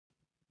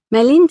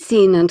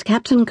Melinzine and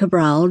Captain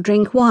Cabral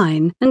drink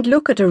wine and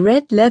look at a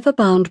red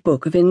leather-bound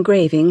book of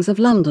engravings of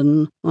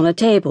London on a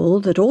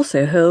table that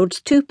also holds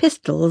 2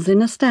 pistols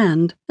in a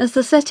stand as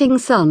the setting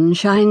sun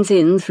shines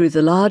in through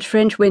the large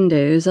French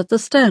windows at the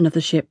stern of the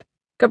ship.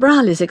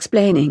 Cabral is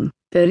explaining,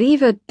 "The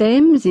River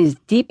Thames is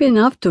deep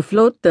enough to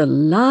float the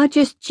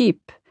largest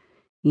ship,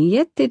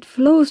 yet it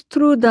flows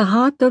through the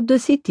heart of the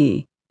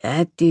city.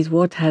 That is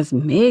what has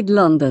made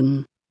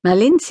London."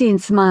 Melinzine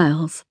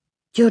smiles.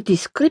 "Your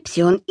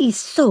description is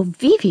so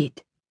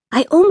vivid.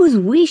 I almost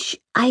wish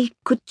I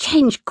could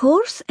change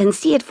course and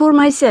see it for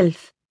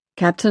myself."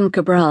 Captain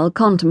Cabral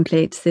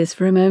contemplates this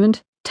for a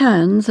moment,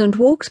 turns and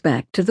walks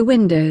back to the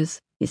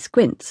windows. He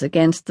squints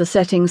against the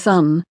setting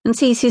sun and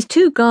sees his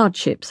 2 guard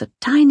ships at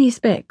tiny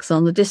specks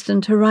on the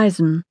distant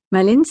horizon.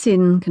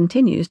 Melinzine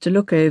continues to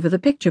look over the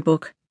picture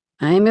book.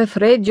 "I'm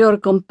afraid your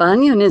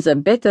companion is a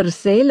better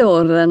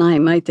sailor than I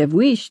might have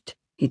wished,"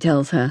 he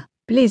tells her.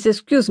 "Please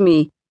excuse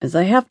me, as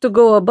I have to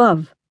go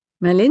above."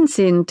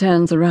 Melinzine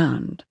turns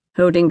around,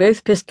 holding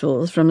both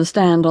pistols from a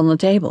stand on the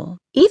table.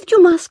 "If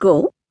you must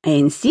go, I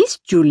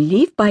insist you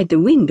leave by the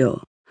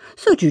window,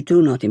 so you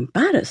do not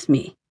embarrass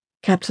me."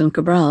 Captain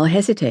Cabral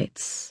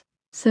hesitates,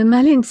 so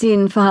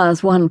Melinzine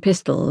fires 1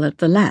 pistol at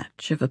the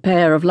latch of a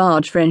pair of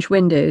large French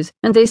windows,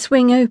 and they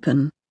swing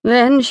open.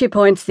 Then she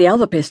points the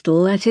other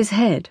pistol at his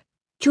head.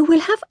 "You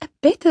will have a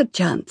better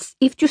chance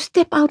if you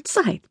step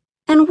outside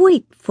and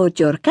wait for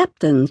your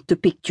captain to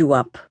pick you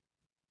up."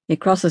 He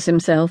crosses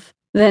himself,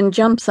 then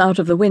jumps out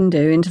of the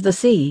window into the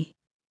sea.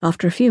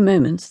 After a few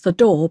moments, the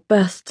door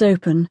bursts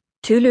open.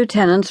 2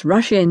 lieutenants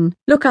rush in,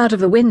 look out of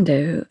the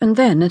window, and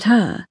then at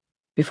her.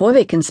 Before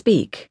they can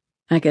speak,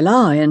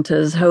 Aguilar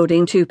enters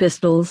holding 2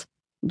 pistols.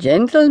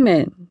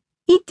 "Gentlemen,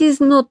 it is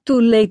not too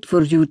late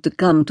for you to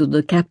come to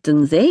the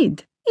captain's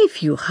aid,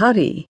 if you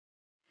hurry.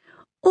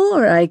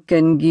 Or I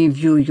can give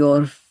you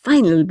your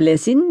final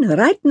blessing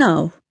right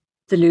now."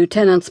 The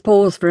lieutenants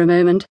pause for a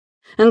moment,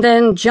 and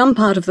then jump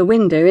out of the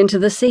window into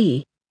the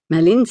sea.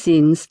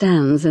 Melinzine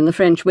stands in the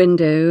French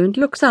window and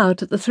looks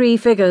out at the 3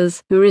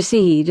 figures who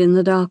recede in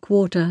the dark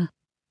water.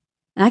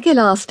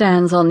 Aguilar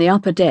stands on the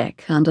upper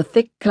deck under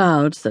thick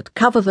clouds that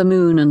cover the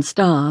moon and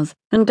stars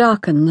and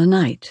darken the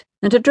night,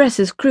 and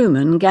addresses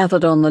crewmen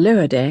gathered on the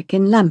lower deck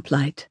in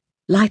lamplight.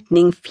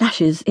 Lightning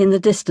flashes in the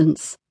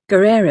distance.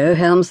 Guerrero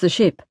helms the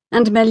ship,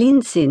 and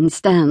Melinzine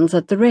stands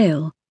at the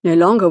rail. No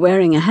longer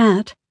wearing a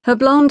hat, her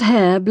blonde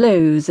hair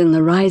blows in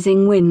the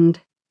rising wind.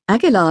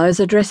 Aguilar is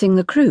addressing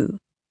the crew.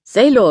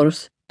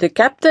 "Sailors, the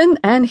captain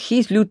and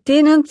his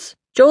lieutenants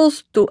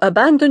chose to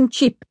abandon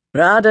ship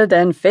rather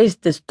than face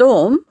the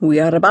storm we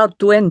are about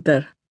to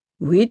enter.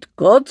 With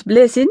God's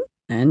blessing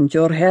and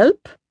your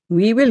help,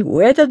 we will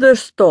weather the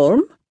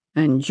storm,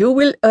 and you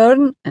will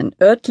earn an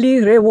earthly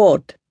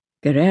reward."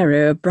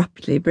 Guerrero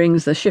abruptly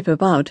brings the ship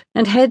about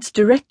and heads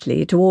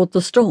directly toward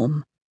the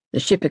storm. The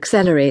ship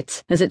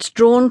accelerates as it's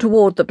drawn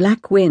toward the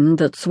black wind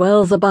that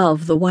swells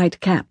above the white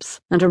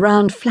caps and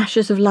around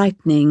flashes of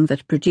lightning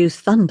that produce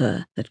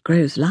thunder that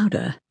grows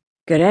louder.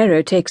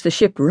 Guerrero takes the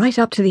ship right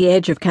up to the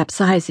edge of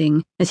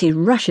capsizing as he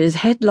rushes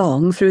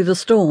headlong through the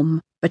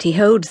storm, but he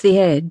holds the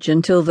edge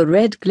until the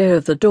red glow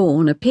of the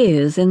dawn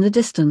appears in the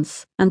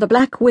distance and the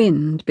black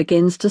wind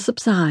begins to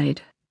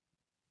subside.